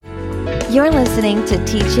You're listening to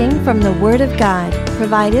teaching from the Word of God,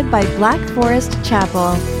 provided by Black Forest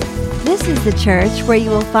Chapel. This is the church where you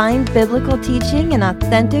will find biblical teaching and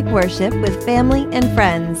authentic worship with family and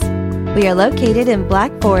friends. We are located in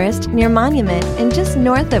Black Forest near Monument and just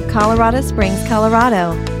north of Colorado Springs,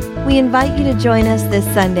 Colorado. We invite you to join us this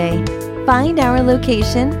Sunday. Find our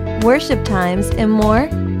location, worship times, and more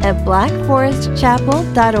at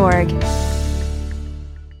blackforestchapel.org.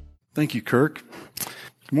 Thank you, Kirk.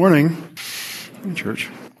 Good morning, church.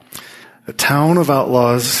 A town of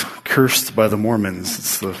outlaws cursed by the Mormons.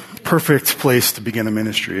 It's the perfect place to begin a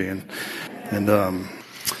ministry. And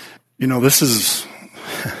this is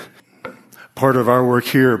part of our work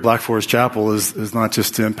here at Black Forest Chapel is not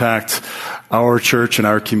just to impact our church and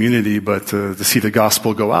our community, but to see the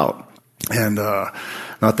gospel go out. And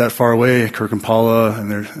not that far away, Kirk and Paula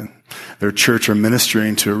and their church are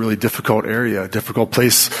ministering to a really difficult area, a difficult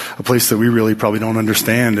place, a place that we really probably don't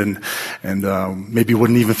understand and maybe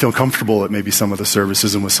wouldn't even feel comfortable at maybe some of the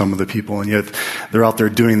services and with some of the people. And yet they're out there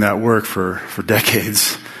doing that work for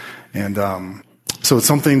decades. And so it's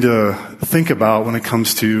something to think about when it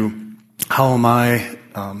comes to how am I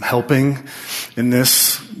helping in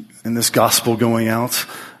this gospel going out.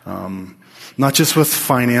 Not just with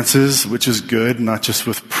finances, which is good, not just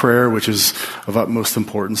with prayer, which is of utmost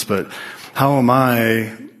importance, but how am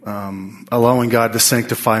I allowing God to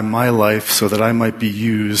sanctify my life so that I might be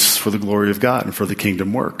used for the glory of God and for the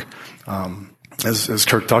kingdom work? As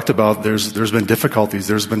Kirk talked about, there's been difficulties,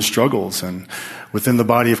 there's been struggles, and within the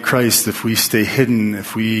body of Christ, if we stay hidden,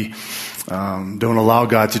 if we don't allow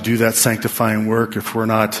God to do that sanctifying work, if we're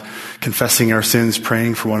not confessing our sins,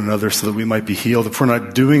 praying for one another so that we might be healed, if we're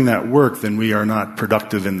not doing that work, then we are not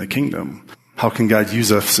productive in the kingdom. How can God use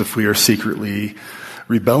us if we are secretly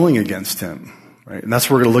rebelling against Him? Right? And that's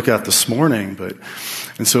what we're going to look at this morning.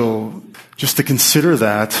 And so just to consider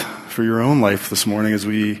that for your own life this morning as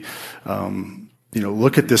we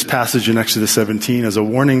look at this passage in Exodus 17 as a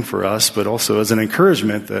warning for us, but also as an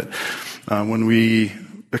encouragement that when we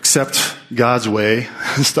accept God's way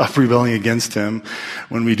and stop rebelling against Him,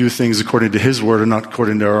 when we do things according to His word and not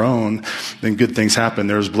according to our own, then good things happen.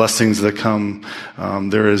 There's blessings that come.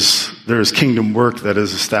 There is kingdom work that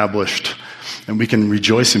is established, and we can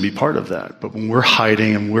rejoice and be part of that. But when we're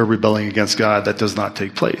hiding and we're rebelling against God, that does not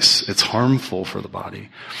take place. It's harmful for the body.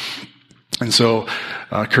 And so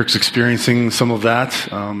Kirk's experiencing some of that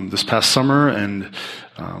this past summer, and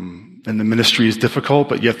the ministry is difficult,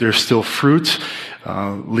 but yet there's still fruit.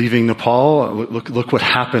 Leaving Nepal, look what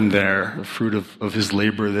happened there, the fruit of his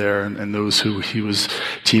labor there and those who he was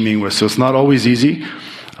teaming with. So it's not always easy,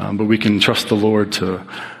 but we can trust the Lord to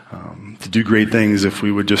do great things if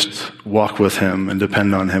we would just walk with Him and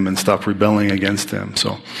depend on Him and stop rebelling against Him.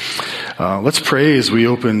 So let's pray as we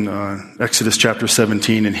open Exodus chapter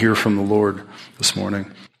 17 and hear from the Lord this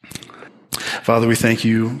morning. Father, we thank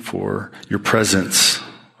You for Your presence.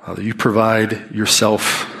 Father, You provide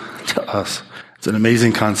Yourself to us. It's an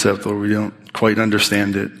amazing concept, though we don't quite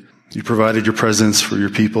understand it. You provided Your presence for Your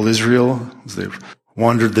people, Israel, as they've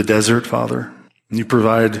wandered the desert, Father. And You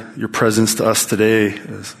provide Your presence to us today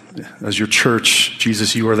as Your church.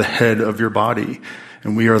 Jesus, You are the head of Your body,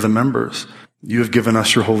 and we are the members. You have given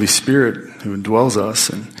us Your Holy Spirit who indwells us,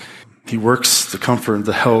 and He works to comfort and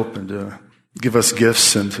to help and to give us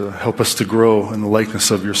gifts and to help us to grow in the likeness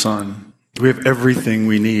of Your Son. We have everything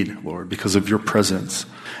we need, Lord, because of Your presence.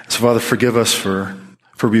 So, Father, forgive us for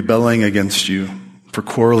rebelling against You, for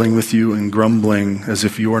quarreling with You and grumbling as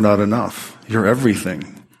if You are not enough. You're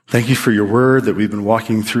everything. Thank You for Your word that we've been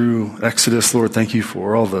walking through Exodus, Lord. Thank You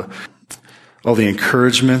for all the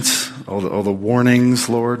encouragements, all the warnings,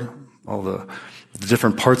 Lord, all the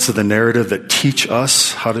different parts of the narrative that teach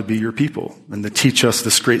us how to be Your people and that teach us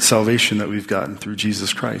this great salvation that we've gotten through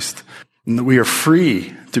Jesus Christ. And that we are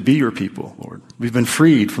free to be Your people, Lord. We've been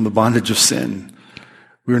freed from the bondage of sin.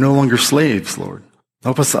 We are no longer slaves, Lord.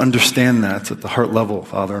 Help us to understand that at the heart level,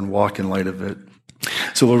 Father, and walk in light of it.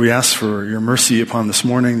 So, Lord, we ask for Your mercy upon this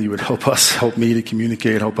morning. You would help me to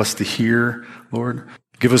communicate, help us to hear, Lord.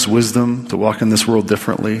 Give us wisdom to walk in this world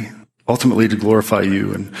differently, ultimately to glorify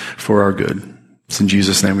You and for our good. It's in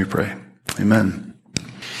Jesus' name we pray. Amen.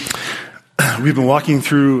 We've been walking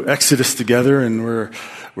through Exodus together, and we're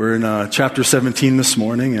in chapter 17 this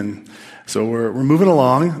morning, and so we're moving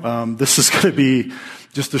along. This is going to be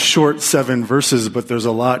just a short 7 verses, but there's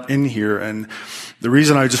a lot in here. And the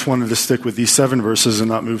reason I just wanted to stick with these 7 verses and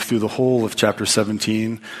not move through the whole of chapter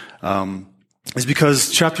 17 is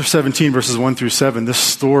because chapter 17, verses 1 through 7, this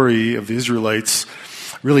story of the Israelites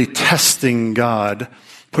really testing God,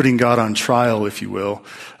 putting God on trial, if you will.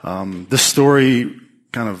 This story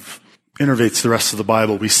kind of innervates the rest of the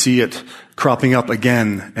Bible. We see it cropping up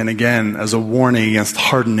again and again as a warning against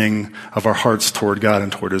hardening of our hearts toward God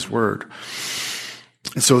and toward His Word.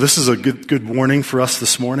 And so this is a good warning for us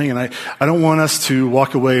this morning, and I don't want us to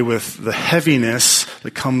walk away with the heaviness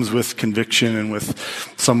that comes with conviction and with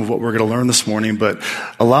some of what we're going to learn this morning, but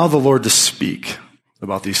allow the Lord to speak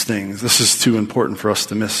about these things. This is too important for us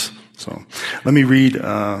to miss. So let me read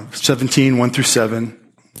 17, 1 through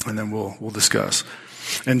 7, and then we'll discuss.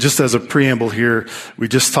 And just as a preamble here, we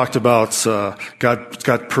just talked about God's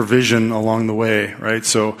got provision along the way, right?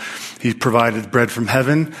 So He provided bread from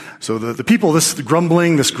heaven. So the people, this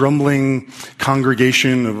grumbling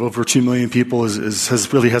congregation of over 2 million people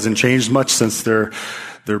hasn't changed much since their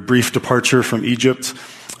brief departure from Egypt.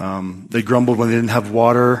 They grumbled when they didn't have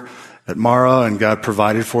water at Marah, and God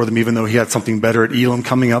provided for them, even though He had something better at Elim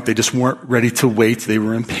coming up. They just weren't ready to wait. They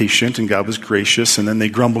were impatient, and God was gracious. And then they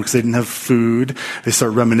grumbled because they didn't have food. They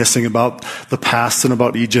start reminiscing about the past and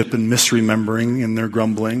about Egypt and misremembering in their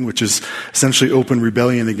grumbling, which is essentially open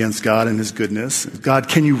rebellion against God and His goodness. God,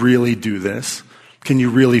 can you really do this? Can you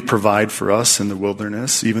really provide for us in the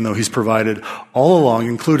wilderness, even though He's provided all along,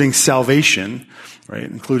 including salvation, right?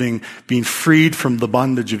 Including being freed from the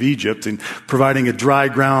bondage of Egypt and providing a dry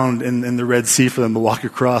ground in the Red Sea for them to walk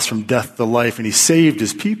across from death to life. And He saved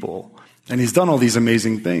His people. And He's done all these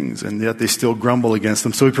amazing things, and yet they still grumble against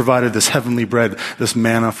Him. So He provided this heavenly bread, this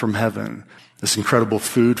manna from heaven, this incredible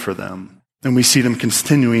food for them. And we see them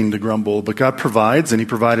continuing to grumble, but God provides, and He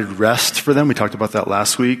provided rest for them. We talked about that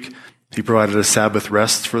last week. He provided a Sabbath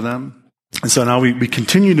rest for them. And so now we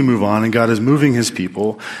continue to move on, and God is moving His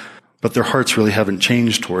people, but their hearts really haven't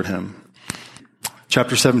changed toward Him.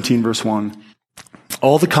 Chapter 17, verse 1.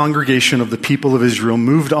 All the congregation of the people of Israel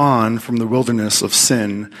moved on from the wilderness of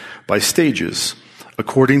sin by stages,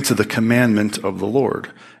 according to the commandment of the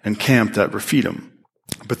Lord, and camped at Rephidim.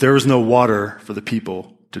 But there was no water for the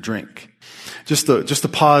people to drink. Just to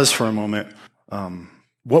pause for a moment.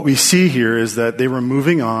 What we see here is that they were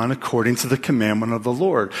moving on according to the commandment of the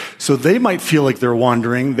Lord. So they might feel like they're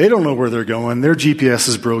wandering. They don't know where they're going. Their GPS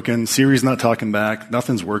is broken. Siri's not talking back.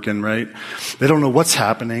 Nothing's working, right? They don't know what's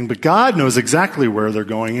happening, but God knows exactly where they're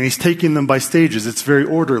going, and He's taking them by stages. It's very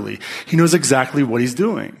orderly. He knows exactly what He's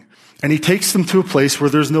doing. And He takes them to a place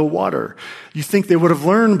where there's no water. You think they would have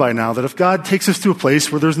learned by now that if God takes us to a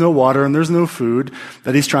place where there's no water and there's no food,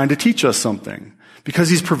 that He's trying to teach us something, because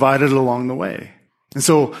He's provided it along the way. And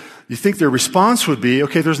so you think their response would be,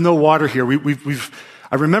 okay, there's no water here.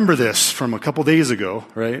 I remember this from a couple days ago,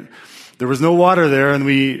 right? There was no water there, and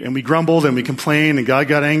we grumbled and we complained, and God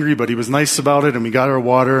got angry, but He was nice about it, and we got our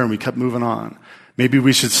water and we kept moving on. Maybe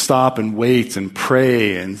we should stop and wait and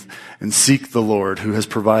pray and seek the Lord who has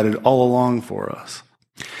provided all along for us.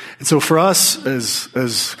 And so for us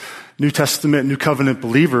as New Testament, New Covenant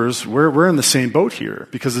believers, we're in the same boat here,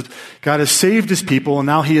 because God has saved His people, and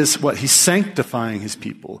now He's sanctifying His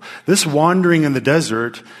people. This wandering in the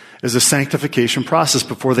desert is a sanctification process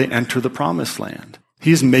before they enter the promised land.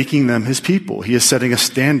 He is making them His people. He is setting a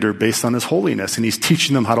standard based on His holiness, and He's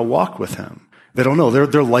teaching them how to walk with Him. They don't know.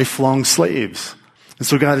 They're lifelong slaves. And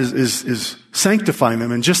so God is sanctifying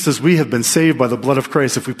them. And just as we have been saved by the blood of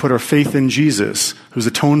Christ, if we put our faith in Jesus, who's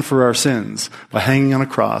atoned for our sins by hanging on a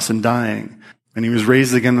cross and dying, and He was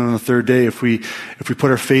raised again on the third day, if we put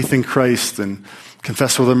our faith in Christ and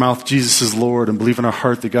confess with our mouth Jesus is Lord and believe in our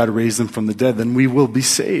heart that God raised Him from the dead, then we will be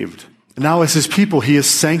saved. And now as His people, He is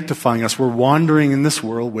sanctifying us. We're wandering in this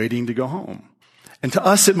world waiting to go home. And to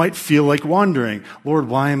us, it might feel like wandering. Lord,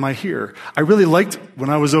 why am I here? I really liked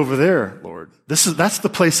when I was over there, Lord. That's the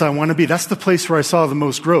place I want to be. That's the place where I saw the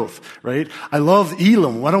most growth, right? I love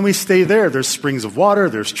Elim. Why don't we stay there? There's springs of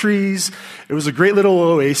water. There's trees. It was a great little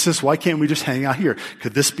oasis. Why can't we just hang out here?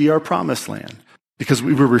 Could this be our promised land? Because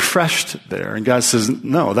we were refreshed there. And God says,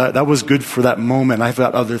 no, that was good for that moment. I've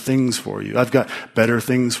got other things for you. I've got better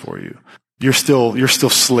things for you. You're still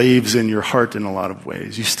slaves in your heart in a lot of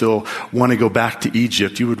ways. You still want to go back to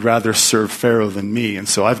Egypt. You would rather serve Pharaoh than me. And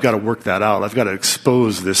so I've got to work that out. I've got to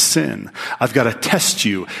expose this sin. I've got to test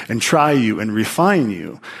you and try you and refine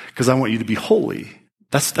you, because I want you to be holy.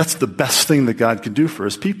 That's the best thing that God can do for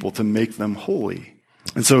His people, to make them holy.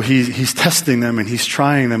 And so he's testing them and He's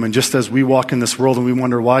trying them. And just as we walk in this world and we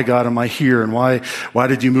wonder, why, God, am I here? And why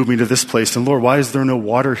did you move me to this place? And Lord, why is there no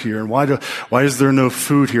water here? And why is there no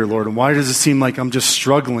food here, Lord? And why does it seem like I'm just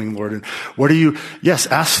struggling, Lord? And yes,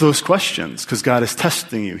 ask those questions, because God is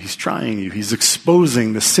testing you. He's trying you. He's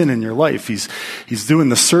exposing the sin in your life. He's doing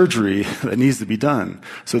the surgery that needs to be done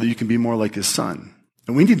so that you can be more like His Son.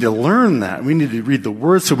 And we need to learn that. We need to read the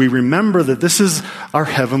Word so we remember that this is our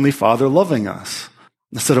Heavenly Father loving us,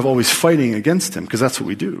 instead of always fighting against Him, because that's what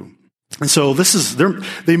we do. And so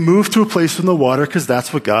they moved to a place from the water because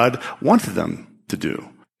that's what God wanted them to do.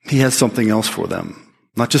 He has something else for them.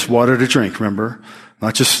 Not just water to drink, remember?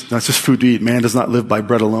 Not just food to eat. Man does not live by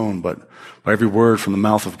bread alone, but by every word from the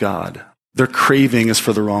mouth of God. Their craving is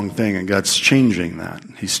for the wrong thing, and God's changing that.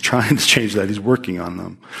 He's trying to change that. He's working on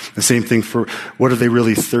them. The same thing for what are they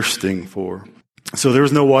really thirsting for? So there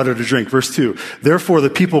was no water to drink. Verse 2, therefore the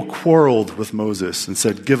people quarreled with Moses and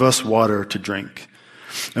said, give us water to drink.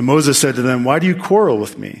 And Moses said to them, why do you quarrel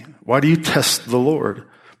with me? Why do you test the Lord?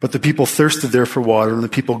 But the people thirsted there for water, and the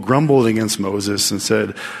people grumbled against Moses and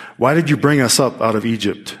said, why did you bring us up out of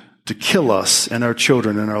Egypt to kill us and our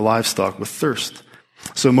children and our livestock with thirst?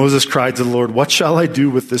 So Moses cried to the Lord, what shall I do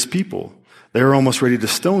with this people? They are almost ready to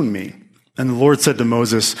stone me. And the Lord said to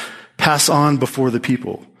Moses, pass on before the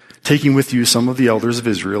people, taking with you some of the elders of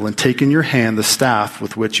Israel, and take in your hand the staff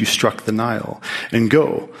with which you struck the Nile, and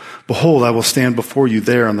go. Behold, I will stand before you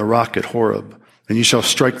there on the rock at Horeb, and you shall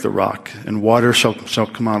strike the rock, and water shall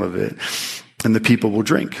come out of it, and the people will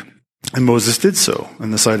drink. And Moses did so in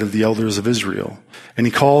the sight of the elders of Israel. And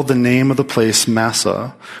he called the name of the place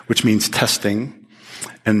Massah, which means testing,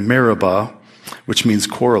 and Meribah, which means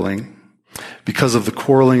quarreling, because of the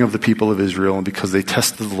quarreling of the people of Israel, and because they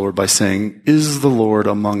tested the Lord by saying, is the Lord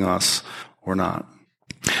among us or not?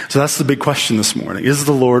 So that's the big question this morning. Is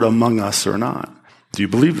the Lord among us or not? Do you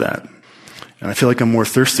believe that? And I feel like I'm more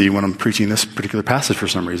thirsty when I'm preaching this particular passage for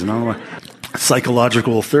some reason. I don't know why.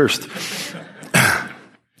 Psychological thirst.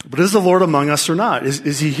 But is the Lord among us or not?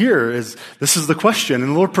 Is he here? This is the question.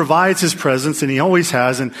 And the Lord provides his presence, and he always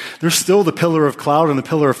has. And there's still the pillar of cloud and the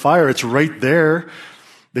pillar of fire. It's right there.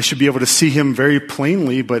 They should be able to see him very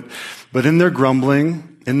plainly. But in their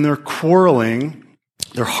grumbling, in their quarreling,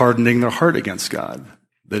 they're hardening their heart against God.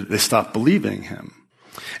 They stop believing him.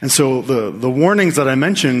 And so the warnings that I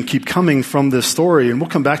mentioned keep coming from this story, and we'll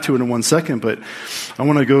come back to it in 1 second, but I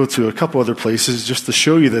want to go to a couple other places just to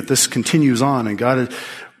show you that this continues on, and God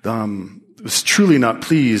was truly not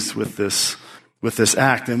pleased with this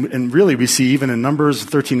act. And really we see even in Numbers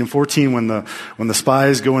 13 and 14 when the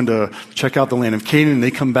spies go in to check out the land of Canaan, they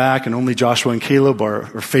come back and only Joshua and Caleb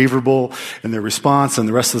are favorable in their response, and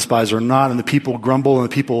the rest of the spies are not, and the people grumble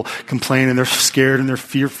and the people complain, and they're scared and they're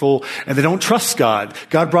fearful and they don't trust God.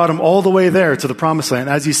 God brought them all the way there to the promised land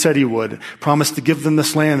as he said he would, promised to give them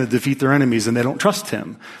this land and defeat their enemies, and they don't trust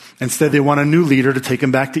him. Instead they want a new leader to take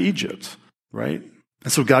them back to Egypt, right?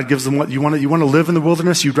 And so God gives them what you want to live in the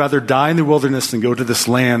wilderness. You'd rather die in the wilderness than go to this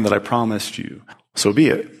land that I promised you. So be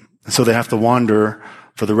it. And so they have to wander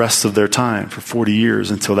for the rest of their time, for 40 years,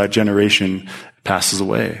 until that generation passes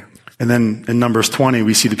away. And then in Numbers 20,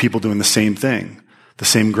 we see the people doing the same thing, the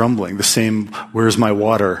same grumbling, the same, where's my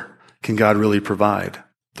water? Can God really provide?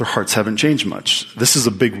 Their hearts haven't changed much. This is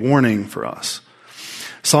a big warning for us.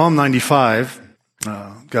 Psalm 95,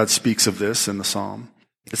 God speaks of this in the Psalm.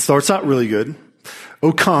 It starts out really good.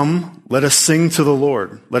 O come, let us sing to the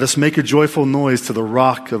Lord. Let us make a joyful noise to the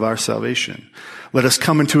rock of our salvation. Let us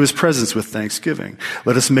come into his presence with thanksgiving.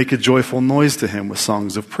 Let us make a joyful noise to him with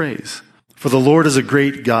songs of praise. For the Lord is a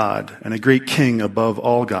great God and a great King above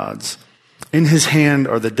all gods. In his hand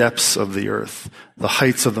are the depths of the earth. The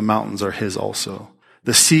heights of the mountains are his also.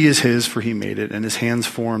 The sea is his, for he made it, and his hands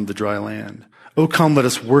formed the dry land. O come, let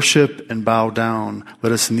us worship and bow down.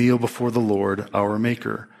 Let us kneel before the Lord, our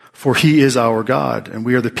Maker. For he is our God, and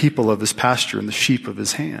we are the people of his pasture and the sheep of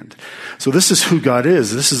his hand. So this is who God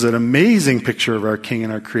is. This is an amazing picture of our King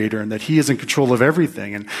and our Creator, and that he is in control of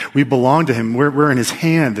everything, and we belong to him. We're in his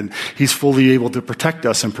hand, and he's fully able to protect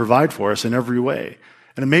us and provide for us in every way.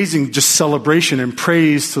 An amazing just celebration and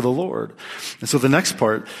praise to the Lord. And so the next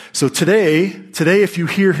part, so today, if you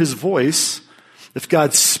hear his voice, if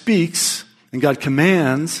God speaks and God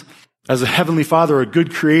commands, as a heavenly Father, a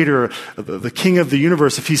good creator, the King of the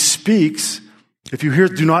universe, if he speaks, if you hear,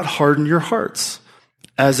 do not harden your hearts,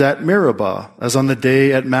 as at Meribah, as on the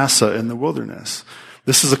day at Massah in the wilderness.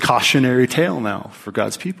 This is a cautionary tale now for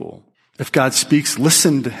God's people. If God speaks,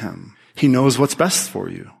 listen to him. He knows what's best for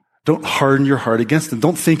you. Don't harden your heart against him.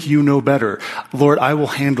 Don't think you know better. Lord, I will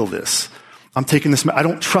handle this. I'm taking this. I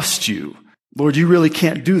don't trust you. Lord, you really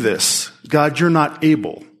can't do this. God, you're not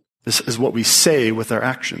able. This is what we say with our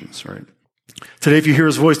actions, right? Today, if you hear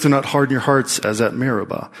his voice, do not harden your hearts as at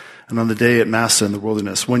Meribah and on the day at Massah in the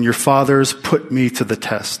wilderness, when your fathers put me to the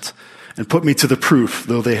test and put me to the proof,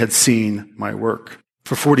 though they had seen my work.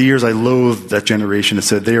 For 40 years, I loathed that generation and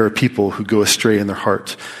said, they are a people who go astray in their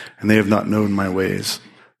heart, and they have not known my ways.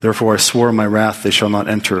 Therefore, I swore in my wrath, they shall not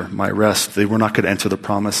enter my rest. They were not going to enter the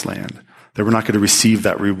promised land. They were not going to receive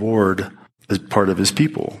that reward as part of his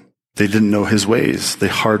people. They didn't know his ways. They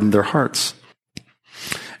hardened their hearts.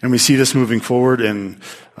 And we see this moving forward, and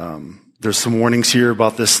there's some warnings here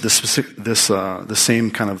about this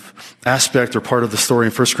same kind of aspect or part of the story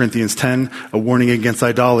in 1 Corinthians 10, a warning against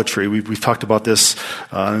idolatry. We've talked about this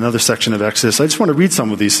in another section of Exodus. I just want to read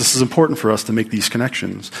some of these. This is important for us to make these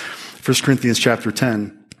connections. 1 Corinthians chapter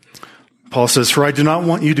 10. Paul says, "For I do not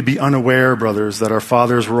want you to be unaware, brothers, that our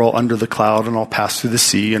fathers were all under the cloud and all passed through the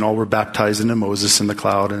sea, and all were baptized into Moses in the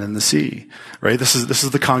cloud and in the sea." Right? This is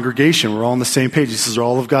the congregation. We're all on the same page. This is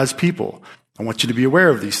all of God's people. I want you to be aware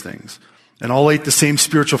of these things. "And all ate the same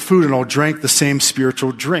spiritual food, and all drank the same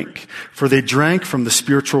spiritual drink. For they drank from the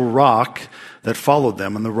spiritual rock that followed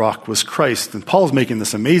them, and the rock was Christ." And Paul's making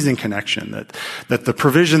this amazing connection that the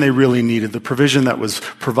provision they really needed, the provision that was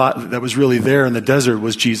really there in the desert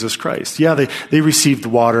was Jesus Christ. Yeah, they received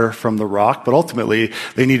water from the rock, but ultimately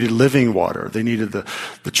they needed living water. They needed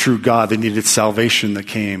the true God. They needed salvation that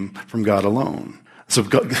came from God alone. So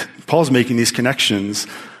Paul's making these connections.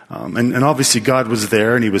 And obviously God was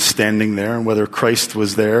there, and he was standing there, and whether Christ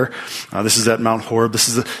was there, this is at Mount Horeb. This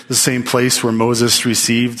is the same place where Moses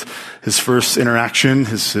received his first interaction,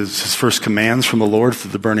 his first commands from the Lord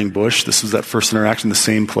through the burning bush. This was that first interaction, the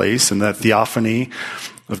same place, and that theophany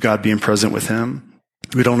of God being present with him.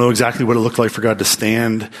 We don't know exactly what it looked like for God to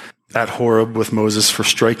stand at Horeb with Moses for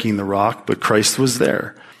striking the rock, but Christ was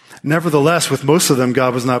there. Nevertheless, with most of them,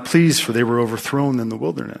 God was not pleased, for they were overthrown in the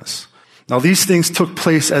wilderness. Now these things took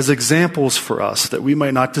place as examples for us, that we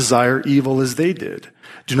might not desire evil as they did.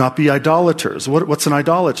 Do not be idolaters. What's an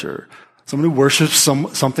idolater? Someone who worships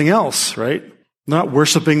something else, right? Not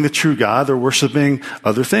worshiping the true God, they're worshiping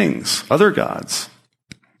other things, other gods.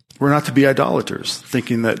 We're not to be idolaters,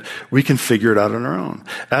 thinking that we can figure it out on our own.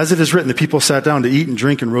 As it is written, the people sat down to eat and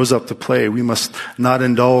drink and rose up to play. We must not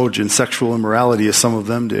indulge in sexual immorality as some of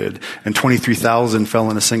them did, and 23,000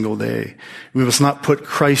 fell in a single day. We must not put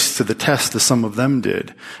Christ to the test as some of them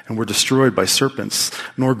did, and were destroyed by serpents,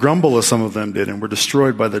 nor grumble as some of them did, and were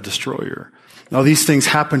destroyed by the destroyer. Now these things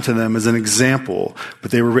happened to them as an example,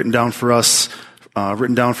 but they were written down for us,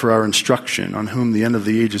 written down for our instruction, on whom the end of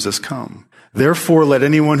the ages has come. Therefore, let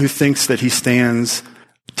anyone who thinks that he stands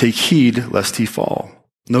take heed lest he fall.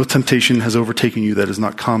 No temptation has overtaken you that is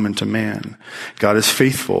not common to man. God is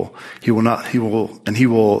faithful. He will not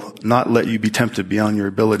let you be tempted beyond your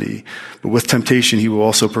ability. But with temptation, he will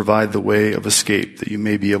also provide the way of escape that you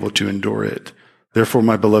may be able to endure it. Therefore,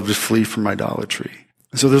 my beloved, flee from idolatry.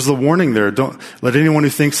 So there's the warning there. Don't let anyone who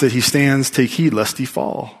thinks that he stands take heed lest he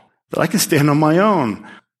fall. But I can stand on my own.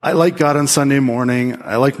 I like God on Sunday morning.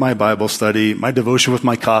 I like my Bible study. My devotion with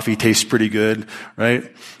my coffee tastes pretty good,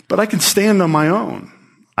 right? But I can stand on my own.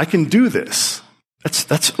 I can do this.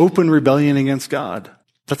 That's open rebellion against God.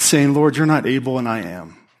 That's saying, Lord, you're not able and I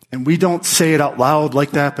am. And we don't say it out loud like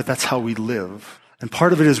that, but that's how we live. And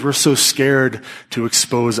part of it is we're so scared to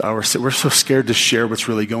expose we're so scared to share what's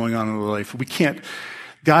really going on in our life. We can't.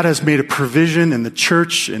 God has made a provision in the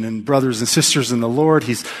church and in brothers and sisters in the Lord.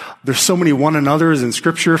 There's so many one another's in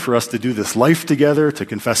Scripture for us to do this life together, to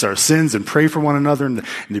confess our sins and pray for one another and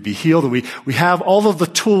to be healed. And we have all of the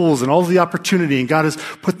tools and all of the opportunity, and God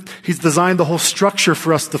He's designed the whole structure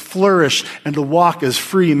for us to flourish and to walk as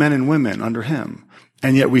free men and women under Him.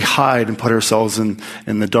 And yet we hide and put ourselves in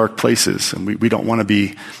the dark places, and we don't want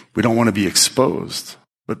to be exposed.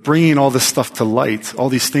 But bringing all this stuff to light, all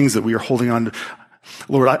these things that we are holding on to,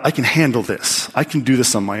 Lord, I can handle this. I can do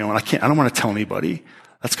this on my own. I don't want to tell anybody.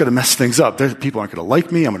 That's going to mess things up. People aren't going to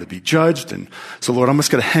like me. I'm going to be judged. And so, Lord, I'm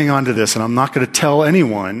just going to hang on to this, and I'm not going to tell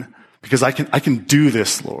anyone because I can do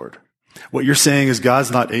this, Lord. What you're saying is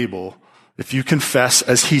God's not able. If you confess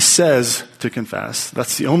as He says to confess,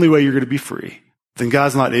 that's the only way you're going to be free. Then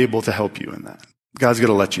God's not able to help you in that. God's going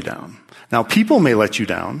to let you down. Now, people may let you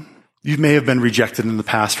down. You may have been rejected in the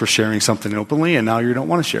past for sharing something openly, and now you don't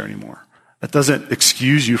want to share anymore. That doesn't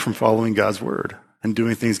excuse you from following God's word and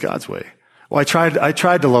doing things God's way. Well, I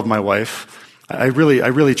tried to love my wife. I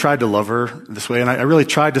really tried to love her this way, and I really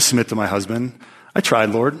tried to submit to my husband. I tried,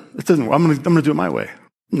 Lord. It doesn't work. I'm going to do it my way. It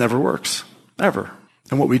never works. Ever.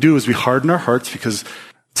 And what we do is we harden our hearts, because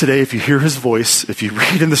today, if you hear His voice, if you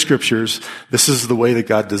read in the Scriptures, this is the way that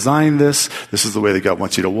God designed this. This is the way that God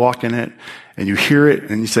wants you to walk in it. And you hear it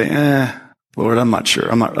and you say, Lord, I'm not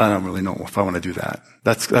sure. I don't really know if I want to do that.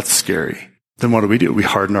 That's scary. Then what do? We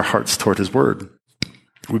harden our hearts toward His word.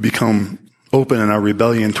 We become open in our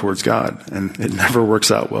rebellion towards God, and it never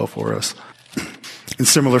works out well for us. In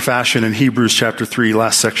similar fashion, in Hebrews chapter 3,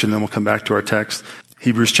 last section, then we'll come back to our text.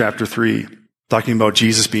 Hebrews chapter 3, talking about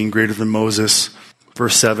Jesus being greater than Moses,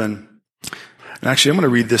 verse 7. And actually, I'm going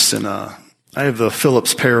to read this I have the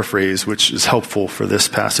Phillips paraphrase, which is helpful for this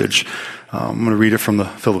passage. I'm going to read it from the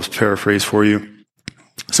Phillips paraphrase for you.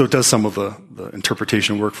 So it does some of the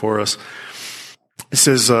interpretation work for us. It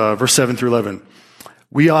says, verse 7 through 11,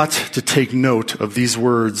 we ought to take note of these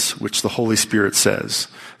words which the Holy Spirit says.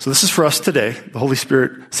 So this is for us today. The Holy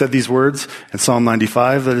Spirit said these words in Psalm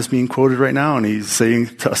 95 that is being quoted right now, and he's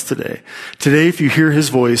saying to us today. Today, if you hear his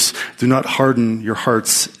voice, do not harden your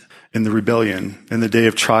hearts in the rebellion, in the day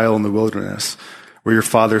of trial in the wilderness, where your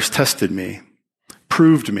fathers tested me,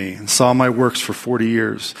 proved me, and saw my works for 40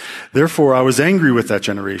 years. Therefore, I was angry with that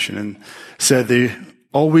generation and said, they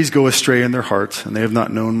always go astray in their heart, and they have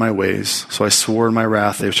not known my ways. So I swore in my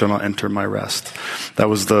wrath, they shall not enter my rest. That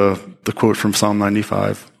was the quote from Psalm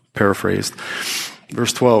 95, paraphrased.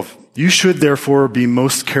 Verse 12, you should therefore be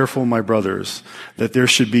most careful, my brothers, that there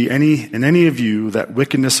should be in any of you that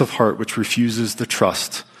wickedness of heart which refuses the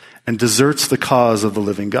trust and deserts the cause of the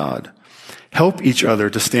living God. Help each other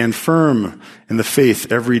to stand firm in the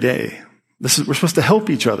faith every day. We're supposed to help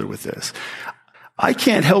each other with this. I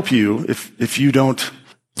can't help you if you don't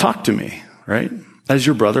talk to me, right? As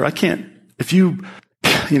your brother, I can't. If you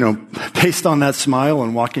based on that smile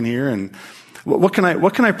and walk in here and what can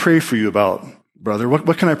I pray for you about, brother?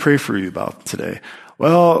 What can I pray for you about today?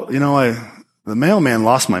 Well, the mailman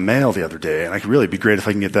lost my mail the other day, and it could really be great if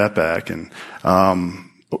I can get that back. And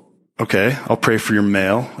okay, I'll pray for your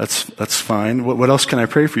mail. That's fine. What else can I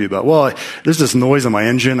pray for you about? Well, there's this noise on my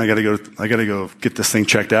engine. I gotta go get this thing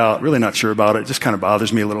checked out. Really not sure about it. It just kind of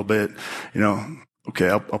bothers me a little bit. Okay,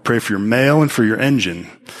 I'll pray for your mail and for your engine.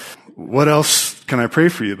 What else can I pray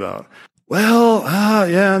for you about? Well,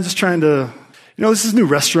 yeah, I'm just trying to, this is a new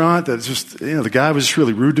restaurant that's just, the guy was just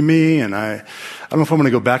really rude to me, and I don't know if I'm going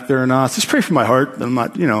to go back there or not. Just pray for my heart that I'm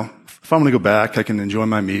not, if I'm going to go back, I can enjoy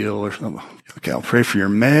my meal or something. Okay, I'll pray for your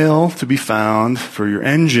mail to be found, for your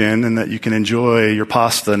engine, and that you can enjoy your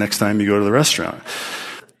pasta next time you go to the restaurant.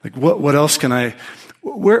 Like, what else can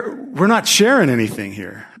we're not sharing anything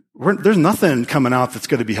here. There's nothing coming out that's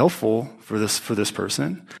going to be helpful for this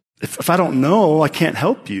person. If I don't know, I can't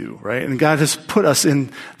help you, right? And God has put us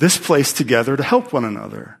in this place together to help one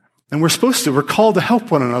another. And we're called to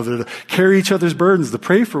help one another, to carry each other's burdens, to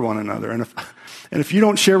pray for one another. And if you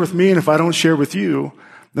don't share with me, and if I don't share with you,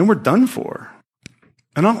 then we're done for.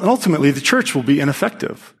 And ultimately, the church will be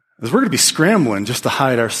ineffective. Because we're going to be scrambling just to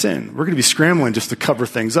hide our sin. We're going to be scrambling just to cover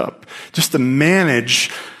things up, just to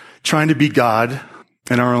manage trying to be God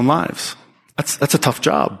in our own lives. That's a tough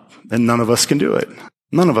job, and none of us can do it.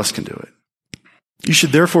 None of us can do it. You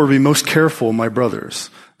should therefore be most careful, my brothers,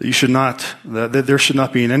 that there should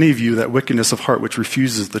not be in any of you that wickedness of heart which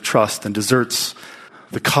refuses the trust and deserts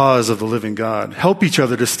the cause of the living God. Help each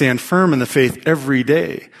other to stand firm in the faith every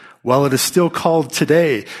day, while it is still called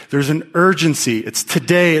today. There's an urgency. It's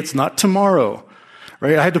today. It's not tomorrow,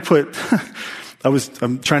 right? I had to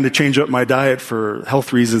I'm trying to change up my diet for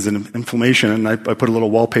health reasons and inflammation, and I put a little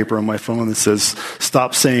wallpaper on my phone that says,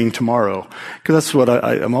 stop saying tomorrow. Because that's what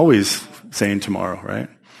I'm always saying tomorrow, right?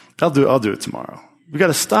 I'll do it tomorrow. We got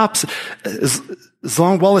to stop.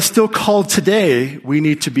 While it's still called today, we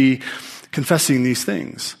need to be confessing these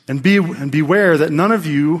things. And beware that none of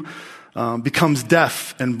you becomes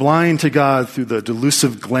deaf and blind to God through the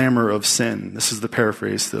delusive glamour of sin. This is the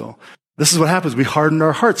paraphrase still. This is what happens. We harden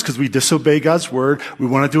our hearts because we disobey God's word. We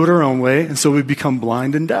want to do it our own way, and so we become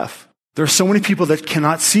blind and deaf. There are so many people that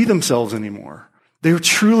cannot see themselves anymore. They are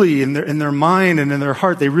truly, in their mind and in their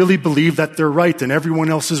heart, they really believe that they're right and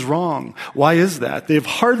everyone else is wrong. Why is that? They've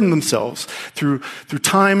hardened themselves through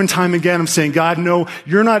time and time again. I'm saying, God, no,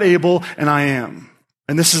 you're not able, and I am.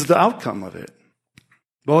 And this is the outcome of it.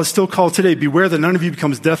 Well, it's still called today, beware that none of you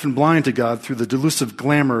becomes deaf and blind to God through the delusive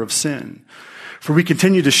glamour of sin. For we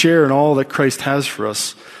continue to share in all that Christ has for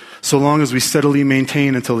us, so long as we steadily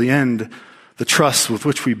maintain until the end the trust with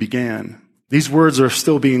which we began. These words are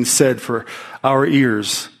still being said for our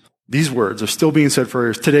ears. These words are still being said for our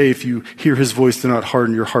ears. Today, if you hear his voice, do not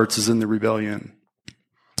harden your hearts as in the rebellion.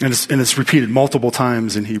 And it's repeated multiple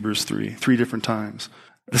times in Hebrews 3 different times.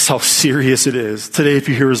 That's how serious it is. Today, if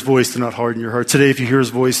you hear his voice, do not harden your heart. Today, if you hear his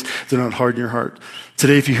voice, do not harden your heart.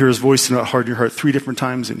 Today, if you hear his voice, do not harden your heart. 3 different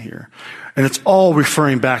times in here. And it's all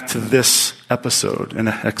referring back to this episode in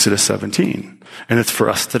Exodus 17. And it's for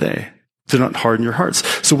us today. Do not harden your hearts.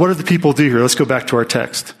 So what did the people do here? Let's go back to our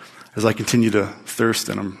text as I continue to thirst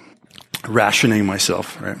and I'm rationing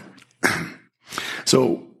myself, right?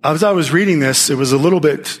 So as I was reading this, it was a little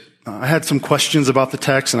bit, I had some questions about the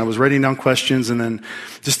text and I was writing down questions and then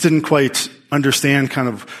just didn't quite understand kind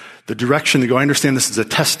of the direction to go. I understand this is a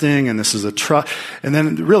testing and this is a trust. And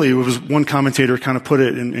then really it was one commentator kind of put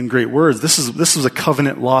it in great words. This was a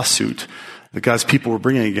covenant lawsuit that God's people were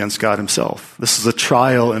bringing against God himself. This is a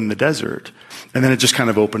trial in the desert. And then it just kind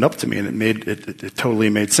of opened up to me, and it totally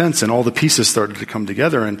made sense, and all the pieces started to come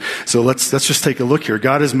together. And so let's just take a look here.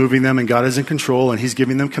 God is moving them, and God is in control, and he's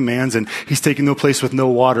giving them commands, and he's taking them to a place with no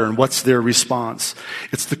water. And what's their response?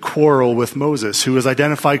 It's the quarrel with Moses, who is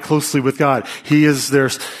identified closely with God. He is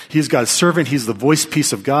God's servant. He's the voice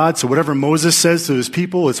piece of God. So whatever Moses says to his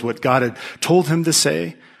people, it's what God had told him to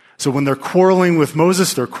say. So when they're quarreling with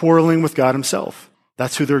Moses, they're quarreling with God himself.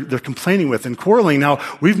 That's who they're complaining with. And quarreling, now,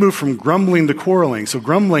 we've moved from grumbling to quarreling. So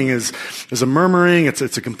grumbling is a murmuring, it's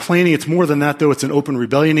a complaining. It's more than that, though. It's an open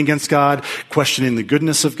rebellion against God, questioning the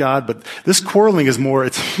goodness of God. But this quarreling is more,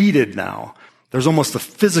 it's heated now. There's almost a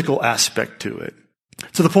physical aspect to it.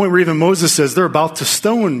 To the point where even Moses says, they're about to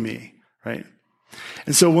stone me, right?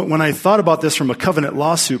 And so when I thought about this from a covenant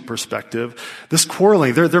lawsuit perspective, this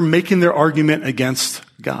quarreling, they're making their argument against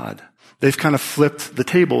God. They've kind of flipped the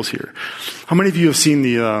tables here. How many of you have seen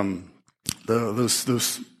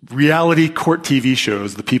those reality court TV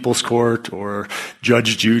shows, The People's Court or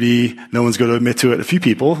Judge Judy? No one's going to admit to it. A few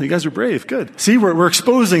people. You guys are brave. Good. See, we're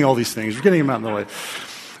exposing all these things. We're getting them out in the way.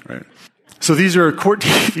 Right. So these are court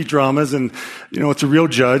TV dramas, and it's a real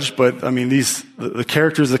judge. But I mean, the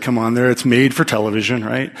characters that come on there, it's made for television,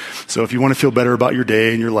 right? So if you want to feel better about your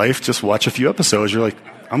day and your life, just watch a few episodes. You're like,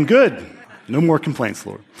 I'm good. No more complaints,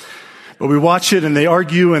 Lord. But we watch it, and they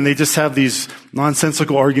argue, and they just have these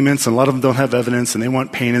nonsensical arguments, and a lot of them don't have evidence, and they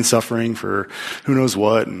want pain and suffering for who knows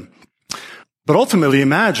what. But ultimately,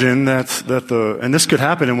 imagine and this could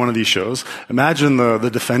happen in one of these shows, imagine the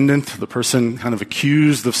defendant, the person kind of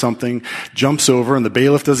accused of something, jumps over, and the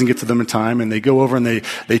bailiff doesn't get to them in time, and they go over and they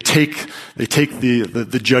take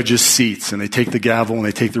the judge's seats, and they take the gavel, and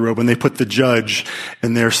they take the robe, and they put the judge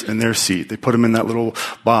in their seat. They put him in that little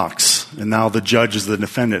box, and now the judge is the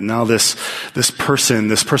defendant. Now this person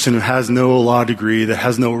who has no law degree, that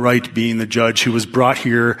has no right being the judge, who was brought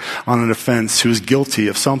here on an offense, who is guilty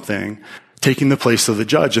of something, taking the place of the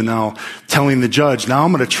judge, and now telling the judge, now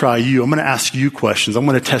I'm going to try you. I'm going to ask you questions. I'm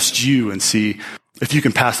going to test you and see if you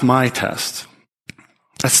can pass my test.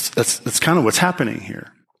 That's kind of what's happening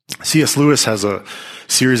here. C.S. Lewis has a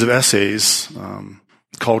series of essays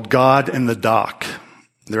called God and the Dock.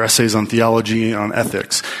 They're essays on theology and on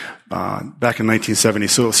ethics back in 1970.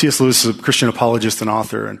 So C.S. Lewis is a Christian apologist and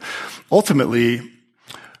author, and ultimately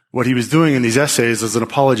what he was doing in these essays as an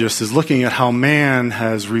apologist is looking at how man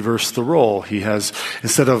has reversed the role. He has,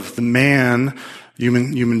 instead of the man,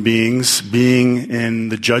 human beings, being in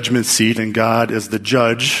the judgment seat and God as the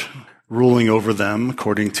judge, ruling over them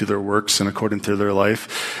according to their works and according to their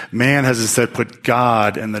life, man has instead put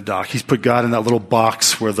God in the dock. He's put God in that little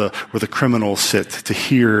box where the criminals sit to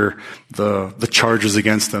hear the charges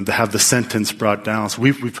against them, to have the sentence brought down. So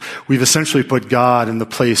we've essentially put God in the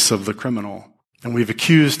place of the criminal. And we've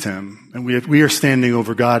accused him, and we are standing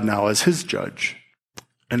over God now as his judge.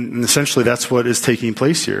 And essentially that's what is taking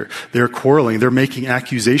place here. They're quarreling. They're making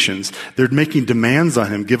accusations. They're making demands on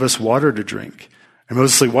him. Give us water to drink. And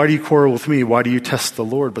Moses is like, why do you quarrel with me? Why do you test the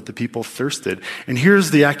Lord? But the people thirsted. And here's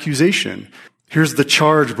the accusation. Here's the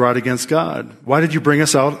charge brought against God. Why did you bring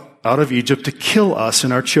us out of Egypt to kill us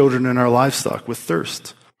and our children and our livestock with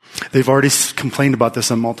thirst? They've already complained about this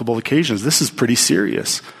on multiple occasions. This is pretty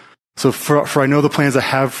serious. So for I know the plans I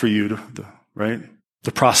have for you,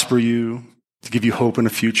 to prosper you, to give you hope in the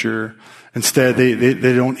future. Instead,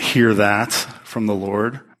 they don't hear that from the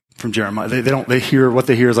Lord, from Jeremiah. They hear, what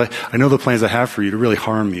they hear is, I know the plans I have for you to really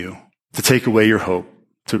harm you, to take away your hope,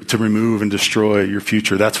 to remove and destroy your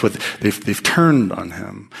future. That's what they've turned on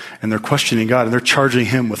him, and they're questioning God, and they're charging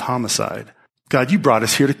him with homicide. God, you brought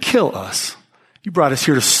us here to kill us. You brought us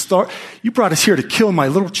here to kill my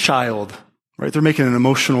little child. Right? They're making an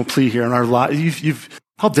emotional plea here in our life.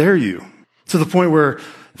 How dare you? To the point where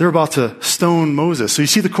they're about to stone Moses. So you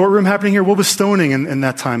see the courtroom happening here? What was stoning in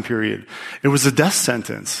that time period? It was a death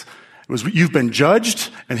sentence. It was, you've been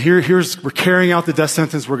judged, and we're carrying out the death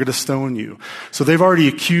sentence. We're going to stone you. So they've already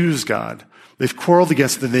accused God. They've quarreled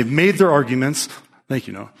against it. They've made their arguments. Thank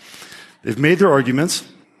you, Noah. They've made their arguments.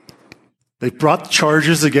 They've brought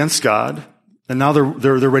charges against God, and now they're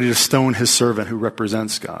ready to stone his servant who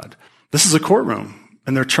represents God. This is a courtroom,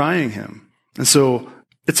 and they're trying him. And so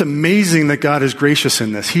it's amazing that God is gracious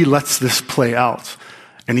in this. He lets this play out,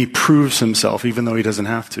 and he proves himself even though he doesn't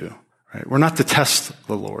have to. Right? We're not to test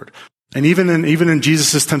the Lord. And even in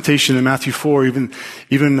Jesus' temptation in Matthew 4,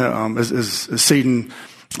 even as Satan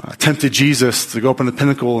tempted Jesus to go up on the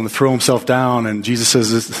pinnacle and to throw himself down, and Jesus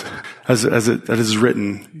says, as it is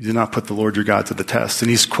written, you do not put the Lord your God to the test. And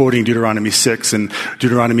he's quoting Deuteronomy 6, and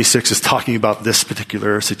Deuteronomy 6 is talking about this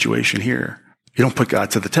particular situation here. You don't put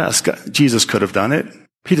God to the test. Jesus could have done it.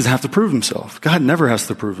 He doesn't have to prove himself. God never has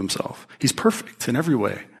to prove himself. He's perfect in every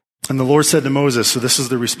way. And the Lord said to Moses, so this is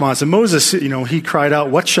the response. And Moses, he cried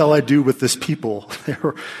out, what shall I do with this people?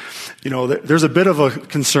 There's a bit of a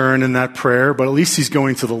concern in that prayer, but at least he's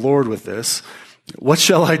going to the Lord with this. What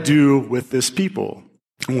shall I do with this people?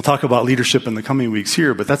 And we'll talk about leadership in the coming weeks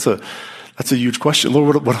here, but that's a huge question.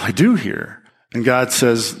 Lord, what do I do here? And God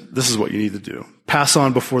says, this is what you need to do. Pass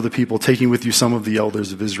on before the people, taking with you some of the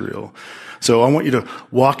elders of Israel. So I want you to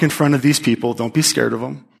walk in front of these people. Don't be scared of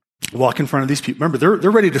them. Walk in front of these people. Remember,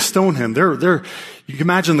 they're ready to stone him. You can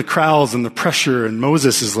imagine the crowds and the pressure, and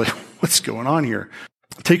Moses is like, what's going on here?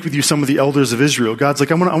 Take with you some of the elders of Israel. God's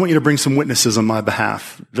like, I want you to bring some witnesses on my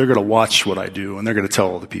behalf. They're going to watch what I do, and they're going to tell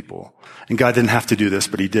all the people. And God didn't have to do this,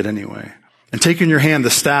 but he did anyway. And take in your hand the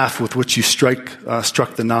staff with which you struck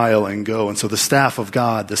the Nile and go. And so the staff of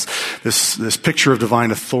God, this picture of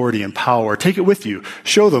divine authority and power, take it with you.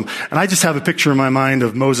 Show them. And I just have a picture in my mind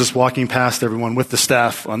of Moses walking past everyone with the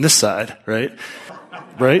staff on this side, right?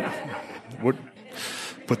 Right?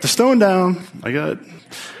 Put the stone down. I got it.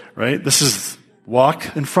 Right? This is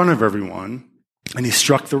walk in front of everyone. And he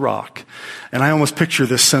struck the rock. And I almost picture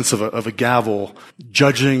this sense of a gavel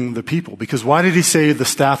judging the people. Because why did he say the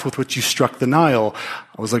staff with which you struck the Nile?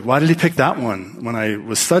 I was like, why did he pick that one when I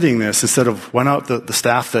was studying this instead of why not the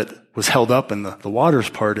staff that was held up and the waters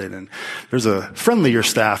parted? And there's a friendlier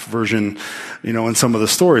staff version, in some of the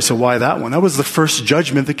stories. So why that one? That was the first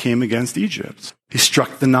judgment that came against Egypt. He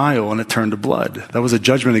struck the Nile and it turned to blood. That was a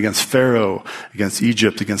judgment against Pharaoh, against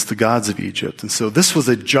Egypt, against the gods of Egypt. And so this was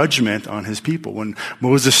a judgment on his people. When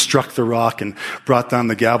Moses struck the rock and brought down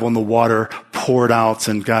the gavel and the water poured out,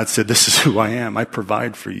 and God said, this is who I am. I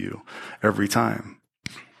provide for you every time.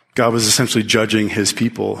 God was essentially judging his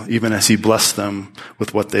people, even as he blessed them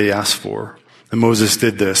with what they asked for. And Moses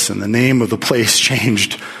did this, and the name of the place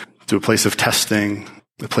changed to a place of testing,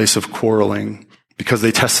 a place of quarreling, because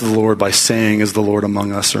they tested the Lord by saying, is the Lord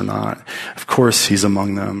among us or not? Of course he's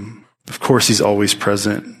among them. Of course he's always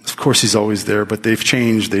present. Of course he's always there, but they've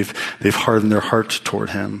changed. They've hardened their heart toward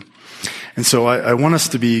him. And so I want us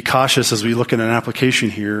to be cautious as we look at an application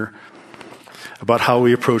here about how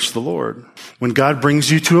we approach the Lord. When God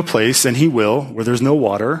brings you to a place, and he will, where there's no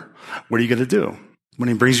water, what are you going to do? When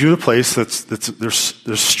he brings you to a place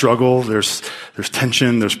there's struggle, there's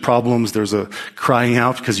tension, there's problems, there's a crying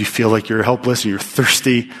out because you feel like you're helpless and you're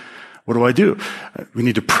thirsty. What do I do? We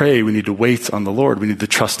need to pray. We need to wait on the Lord. We need to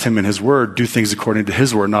trust him in his word, do things according to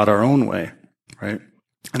his word, not our own way, right?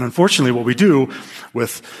 And unfortunately, what we do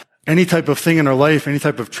with any type of thing in our life, any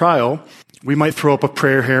type of trial, we might throw up a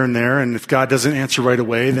prayer here and there, and if God doesn't answer right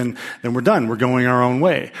away, then we're done. We're going our own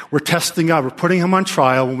way. We're testing God. We're putting him on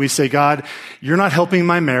trial when we say, God, you're not helping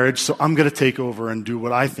my marriage, so I'm going to take over and do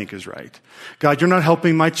what I think is right. God, you're not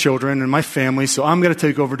helping my children and my family, so I'm going to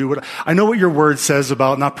take over, I know what your word says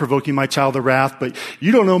about not provoking my child to wrath, but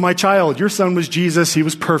you don't know my child. Your son was Jesus. He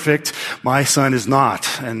was perfect. My son is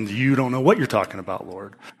not, and you don't know what you're talking about,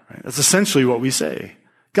 Lord. Right? That's essentially what we say.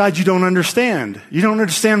 God, you don't understand. You don't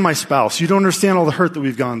understand my spouse. You don't understand all the hurt that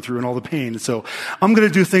we've gone through and all the pain. And so I'm going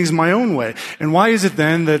to do things my own way. And why is it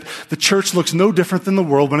then that the church looks no different than the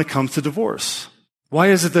world when it comes to divorce?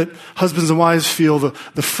 Why is it that husbands and wives feel the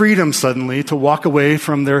freedom suddenly to walk away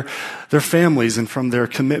from their families and from their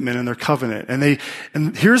commitment and their covenant?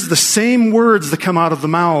 And here's the same words that come out of the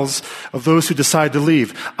mouths of those who decide to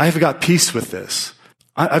leave. I've got peace with this.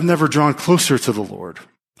 I've never drawn closer to the Lord.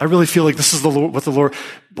 I really feel like this is what the Lord,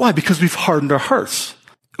 why? Because we've hardened our hearts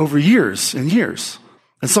over years and years.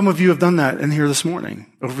 And some of you have done that in here this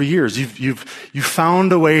morning. Over years, you've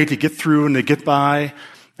found a way to get through and to get by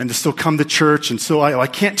and to still come to church. And so I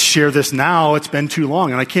can't share this now. It's been too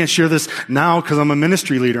long. And I can't share this now because I'm a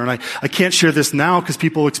ministry leader. And I can't share this now because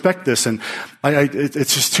people expect this. And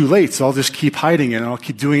it's just too late. So I'll just keep hiding it and I'll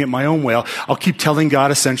keep doing it my own way. I'll keep telling God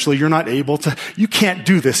essentially, you're not able to, you can't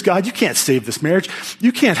do this. God, you can't save this marriage.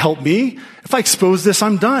 You can't help me. If I expose this,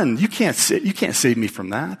 I'm done. You can't save me from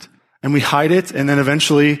that. And we hide it. And then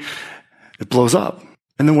eventually it blows up.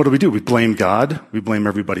 And then what do? We blame God. We blame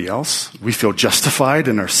everybody else. We feel justified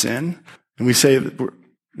in our sin. And we say,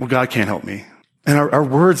 well, God can't help me. And our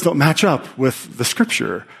words don't match up with the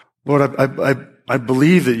scripture. Lord, I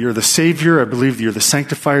believe that you're the Savior. I believe that you're the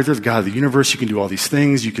sanctifier. You're the God of the universe. You can do all these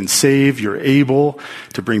things. You can save. You're able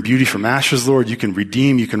to bring beauty from ashes, Lord. You can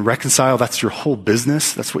redeem. You can reconcile. That's your whole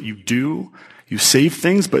business. That's what you do. You save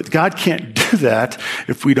things, but God can't do that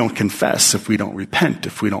if we don't confess, if we don't repent,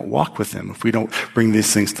 if we don't walk with him, if we don't bring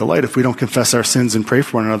these things to light, if we don't confess our sins and pray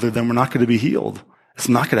for one another, then we're not going to be healed. It's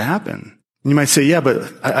not going to happen. You might say, yeah,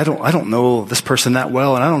 but I don't know this person that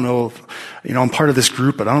well, and I don't know if, I'm part of this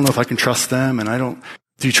group, but I don't know if I can trust them, and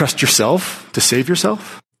Do you trust yourself to save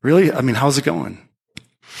yourself? Really? I mean, how's it going?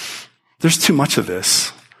 There's too much of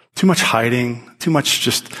this. Too much hiding. Too much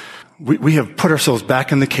just, we have put ourselves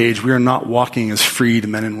back in the cage. We are not walking as freed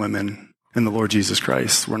men and women in the Lord Jesus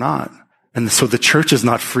Christ. We're not. And so the church is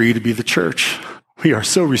not free to be the church. We are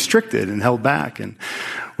so restricted and held back. And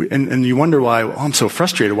you wonder why, well, I'm so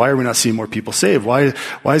frustrated. Why are we not seeing more people saved? Why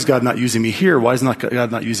is God not using me here? Why is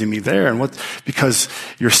God not using me there? And because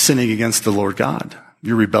you're sinning against the Lord God.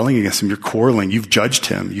 You're rebelling against him. You're quarreling. You've judged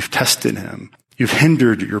him. You've tested him. You've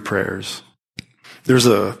hindered your prayers.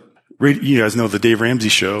 You guys know the Dave Ramsey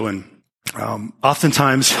show, and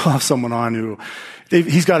oftentimes he'll have someone on who,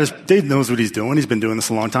 Dave knows what he's doing. He's been doing this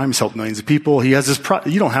a long time. He's helped millions of people. He has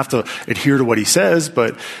you don't have to adhere to what he says,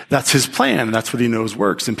 but that's his plan, and that's what he knows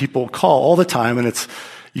works. And people call all the time, and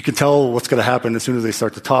you can tell what's going to happen as soon as they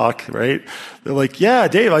start to talk, right? They're like, yeah,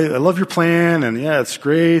 Dave, I love your plan, and yeah, it's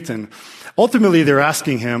great. And ultimately, they're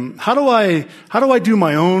asking him, how do I do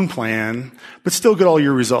my own plan, but still get all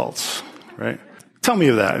your results, right? Tell me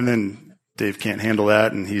of that. And then Dave can't handle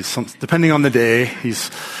that, and depending on the day,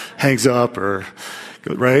 hangs up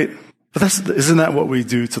right? But isn't that what we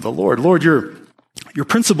do to the Lord? Lord, your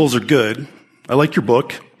principles are good. I like your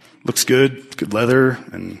book. Looks good leather.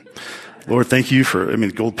 And Lord, thank you for,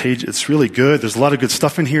 gold page. It's really good. There's a lot of good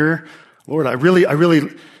stuff in here. Lord, I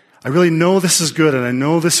really know this is good, and I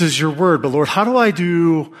know this is your word, but Lord, how do I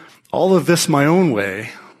do all of this my own way,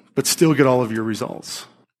 but still get all of your results?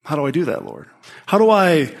 How do I do that, Lord? How do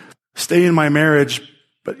I stay in my marriage?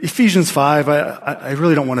 But Ephesians 5, I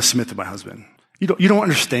really don't want to submit to my husband. You don't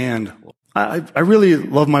understand. I really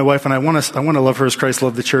love my wife, and I want to love her as Christ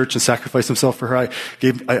loved the church and sacrifice himself for her.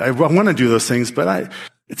 I want to do those things, but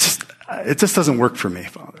it just doesn't work for me,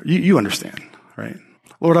 Father. You understand, right?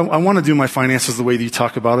 Lord, I want to do my finances the way that you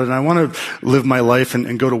talk about it, and I want to live my life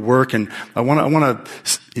and go to work, and I want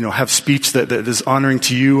to, have speech that is honoring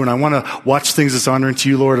to you, and I want to watch things that's honoring to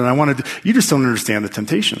you, Lord, and you just don't understand the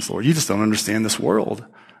temptations, Lord. You just don't understand this world.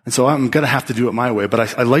 And so I'm going to have to do it my way,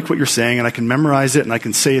 but I like what you're saying, and I can memorize it, and I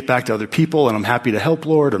can say it back to other people, and I'm happy to help,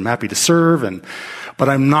 Lord. I'm happy to serve, but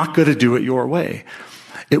I'm not going to do it your way.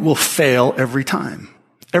 It will fail every time.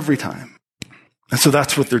 Every time. And so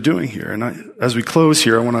that's what they're doing here. And as we close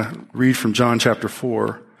here, I want to read from John chapter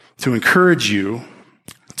 4 to encourage you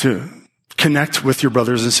to connect with your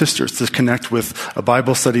brothers and sisters, to connect with a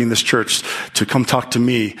Bible study in this church, to come talk to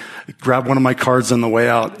me, grab one of my cards on the way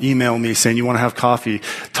out, email me saying you want to have coffee,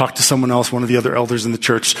 talk to someone else, one of the other elders in the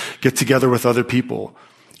church, get together with other people.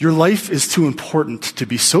 Your life is too important to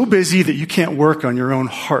be so busy that you can't work on your own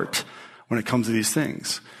heart when it comes to these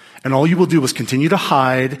things. And all you will do is continue to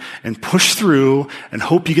hide and push through and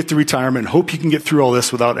hope you get to retirement and hope you can get through all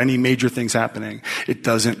this without any major things happening. It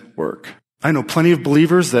doesn't work. I know plenty of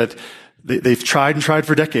believers that they've tried and tried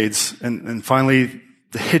for decades, and finally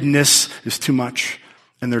the hiddenness is too much,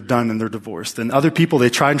 and they're done and they're divorced. And other people,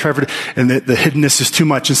 they tried and tried and the hiddenness is too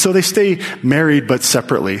much. And so they stay married but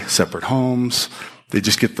separately, separate homes. They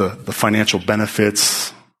just get the financial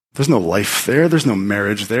benefits. There's no life there. There's no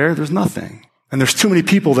marriage there. There's nothing. And there's too many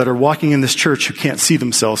people that are walking in this church who can't see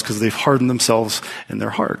themselves because they've hardened themselves in their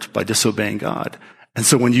heart by disobeying God. And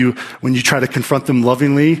so when you try to confront them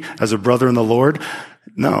lovingly as a brother in the Lord,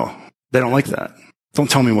 no, they don't like that. Don't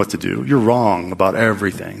tell me what to do. You're wrong about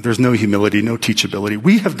everything. There's no humility, no teachability.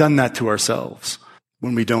 We have done that to ourselves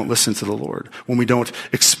when we don't listen to the Lord, when we don't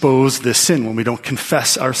expose this sin, when we don't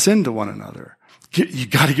confess our sin to one another. You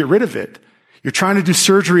got to get rid of it. You're trying to do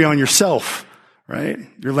surgery on yourself. Right?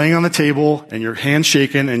 You're laying on the table and your hand's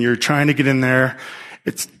shaking and you're trying to get in there.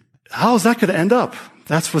 How is that going to end up?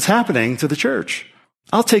 That's what's happening to the church.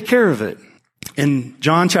 I'll take care of it. In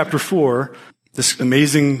John chapter 4, this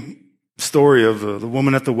amazing story of the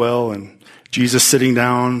woman at the well and Jesus sitting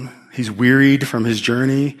down. He's wearied from his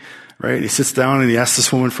journey, right? He sits down and he asks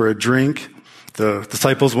this woman for a drink. The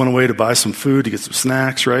disciples went away to buy some food, to get some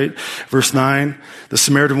snacks, right? Verse 9, the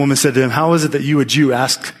Samaritan woman said to him, how is it that you, a Jew,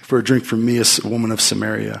 ask for a drink from me, a woman of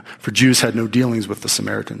Samaria? For Jews had no dealings with the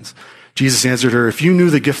Samaritans. Jesus answered her, if you knew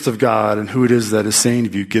the gift of God and who it is that is saying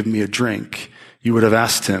to you, give me a drink, you would have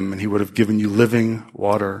asked him and he would have given you living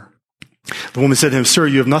water. The woman said to him, sir,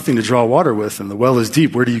 you have nothing to draw water with and the well is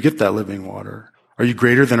deep. Where do you get that living water? Are you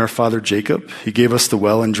greater than our father Jacob? He gave us the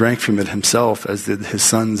well and drank from it himself, as did his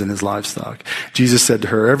sons and his livestock. Jesus said to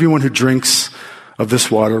her, everyone who drinks of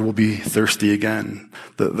this water will be thirsty again.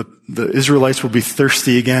 The Israelites will be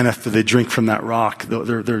thirsty again after they drink from that rock.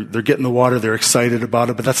 They're getting the water, they're excited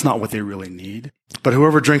about it, but that's not what they really need. But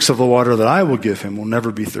whoever drinks of the water that I will give him will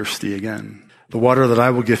never be thirsty again. The water that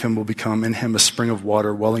I will give him will become in him a spring of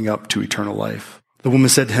water welling up to eternal life. The woman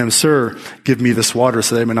said to him, "Sir, give me this water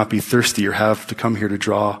so that I may not be thirsty or have to come here to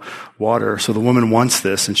draw water." So the woman wants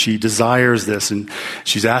this and she desires this and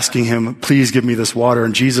she's asking him, "Please give me this water."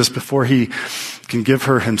 And Jesus, before he can give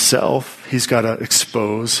her himself, he's got to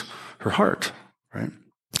expose her heart, right?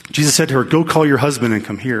 Jesus said to her, "Go call your husband and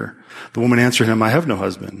come here." The woman answered him, "I have no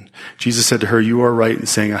husband." Jesus said to her, "You are right in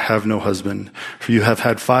saying, 'I have no husband,' for you have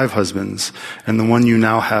had 5 husbands, and the one you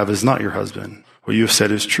now have is not your husband. What you have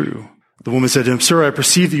said is true." The woman said to him, "Sir, I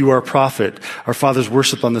perceive that you are a prophet. Our fathers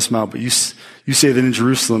worship on this mount, but you say that in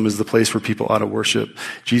Jerusalem is the place where people ought to worship."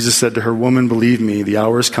 Jesus said to her, "Woman, believe me, the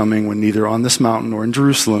hour is coming when neither on this mountain nor in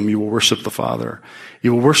Jerusalem you will worship the Father.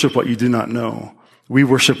 You will worship what you do not know. We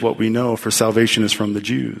worship what we know, for salvation is from the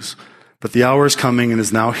Jews. But the hour is coming and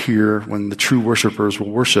is now here when the true worshipers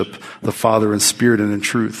will worship the Father in spirit and in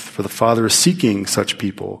truth, for the Father is seeking such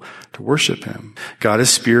people to worship him. God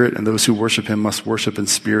is spirit, and those who worship him must worship in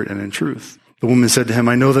spirit and in truth." The woman said to him,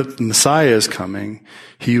 "I know that the Messiah is coming,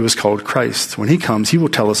 he who is called Christ. When he comes, he will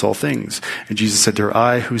tell us all things." And Jesus said to her,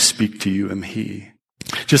 "I who speak to you am he."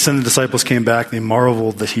 Just then the disciples came back. They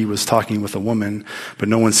marveled that he was talking with a woman, but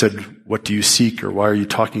no one said, "What do you seek?" or "Why are you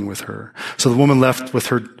talking with her?" So the woman left with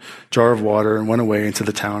her jar of water and went away into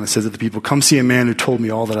the town and said to the people, "Come see a man who told me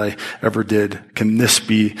all that I ever did. Can this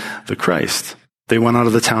be the Christ?" They went out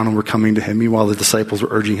of the town and were coming to him. Meanwhile, the disciples were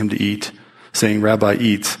urging him to eat, saying, "Rabbi,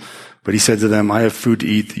 eat." But he said to them, "I have food to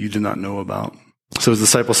eat that you do not know about." So his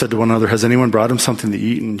disciples said to one another, "Has anyone brought him something to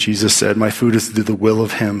eat?" And Jesus said, "My food is to do the will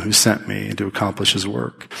of him who sent me and to accomplish his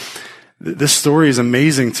work." This story is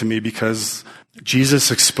amazing to me because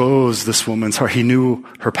Jesus exposed this woman's heart. He knew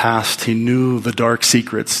her past. He knew the dark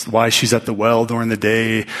secrets, why she's at the well during the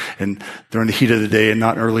day and during the heat of the day and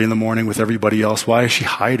not early in the morning with everybody else. Why is she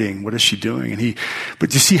hiding? What is she doing?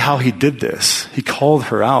 But you see how he did this. He called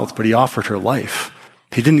her out, but he offered her life.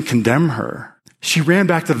 He didn't condemn her. She ran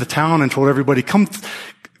back to the town and told everybody,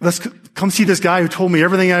 let's come see this guy who told me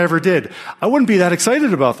everything I ever did. I wouldn't be that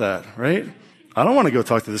excited about that, right? I don't want to go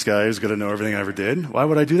talk to this guy who's going to know everything I ever did. Why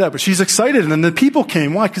would I do that? But she's excited. And then the people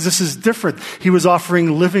came. Why? Because this is different. He was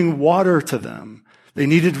offering living water to them. They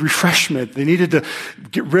needed refreshment. They needed to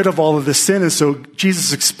get rid of all of this sin. And so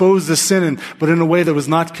Jesus exposed the sin, but in a way that was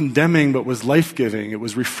not condemning, but was life-giving. It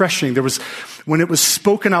was refreshing. When it was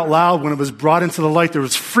spoken out loud, when it was brought into the light, there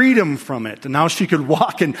was freedom from it. And now she could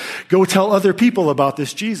walk and go tell other people about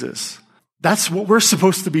this Jesus. That's what we're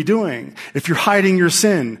supposed to be doing. If you're hiding your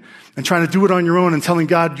sin and trying to do it on your own and telling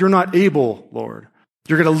God, "You're not able, Lord,"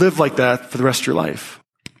 you're going to live like that for the rest of your life.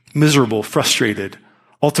 Miserable, frustrated.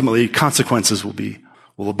 Ultimately, consequences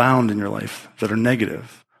will abound in your life that are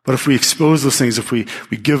negative. But if we expose those things, if we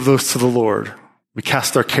give those to the Lord, we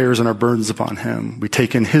cast our cares and our burdens upon him, we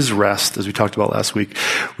take in his rest, as we talked about last week,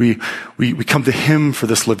 we come to him for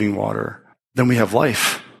this living water, then we have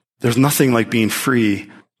life. There's nothing like being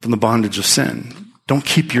free from the bondage of sin. Don't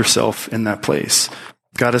keep yourself in that place.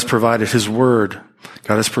 God has provided his word.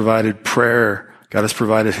 God has provided prayer. God has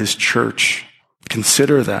provided his church.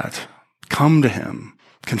 Consider that. Come to him.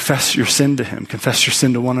 Confess your sin to him. Confess your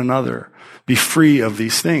sin to one another. Be free of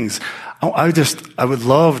these things. I would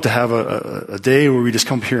love to have a day where we just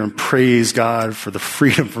come here and praise God for the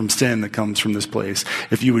freedom from sin that comes from this place.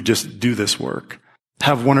 If you would just do this work.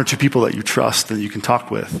 Have 1 or 2 people that you trust that you can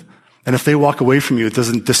talk with. And if they walk away from you, it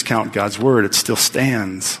doesn't discount God's word. It still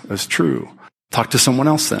stands as true. Talk to someone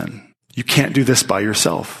else then. You can't do this by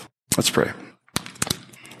yourself. Let's pray.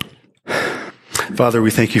 Father,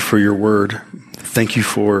 we thank you for your word. Thank you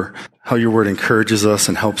for how your word encourages us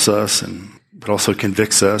and helps us, but also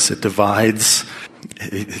convicts us. It divides.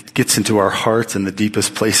 It gets into our hearts in the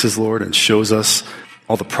deepest places, Lord, and shows us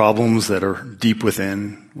all the problems that are deep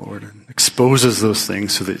within, Lord, and exposes those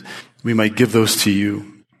things so that we might give those to you.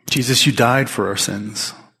 Jesus, you died for our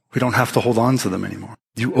sins. We don't have to hold on to them anymore.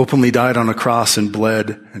 You openly died on a cross and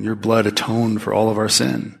bled, and your blood atoned for all of our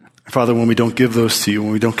sin. Father, when we don't give those to you,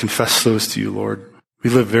 when we don't confess those to you, Lord, we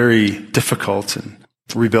live very difficult and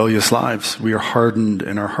rebellious lives. We are hardened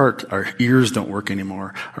in our heart. Our ears don't work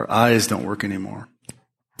anymore. Our eyes don't work anymore.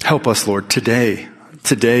 Help us, Lord, today,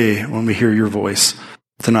 when we hear your voice,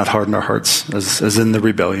 to not harden our hearts as in the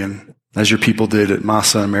rebellion, as your people did at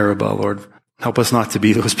Massa and Meribah, Lord. Help us not to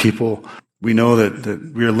be those people. We know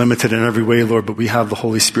that we are limited in every way, Lord, but we have the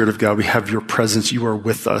Holy Spirit of God. We have your presence. You are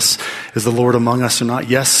with us. Is the Lord among us or not?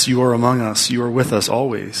 Yes, you are among us. You are with us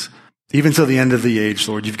always. Even till the end of the age,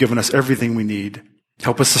 Lord, you've given us everything we need.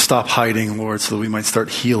 Help us to stop hiding, Lord, so that we might start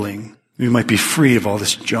healing. We might be free of all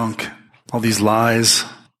this junk, all these lies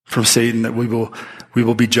from Satan, that we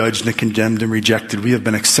will be judged and condemned and rejected. We have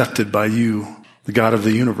been accepted by you. the God of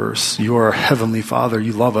the universe. You are our heavenly Father.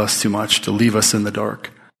 You love us too much to leave us in the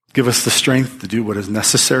dark. Give us the strength to do what is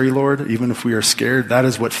necessary, Lord, even if we are scared. That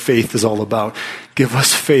is what faith is all about. Give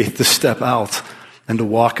us faith to step out and to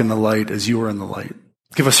walk in the light as you are in the light.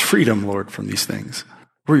 Give us freedom, Lord, from these things.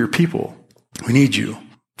 We're your people. We need you.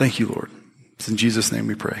 Thank you, Lord. It's in Jesus' name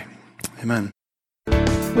we pray. Amen.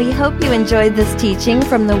 We hope you enjoyed this teaching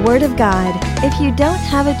from the Word of God. If you don't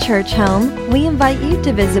have a church home, we invite you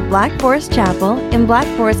to visit Black Forest Chapel in Black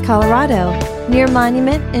Forest, Colorado, near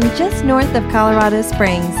Monument and just north of Colorado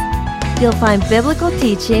Springs. You'll find biblical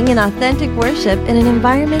teaching and authentic worship in an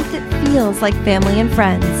environment that feels like family and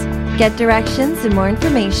friends. Get directions and more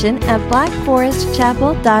information at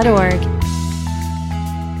blackforestchapel.org.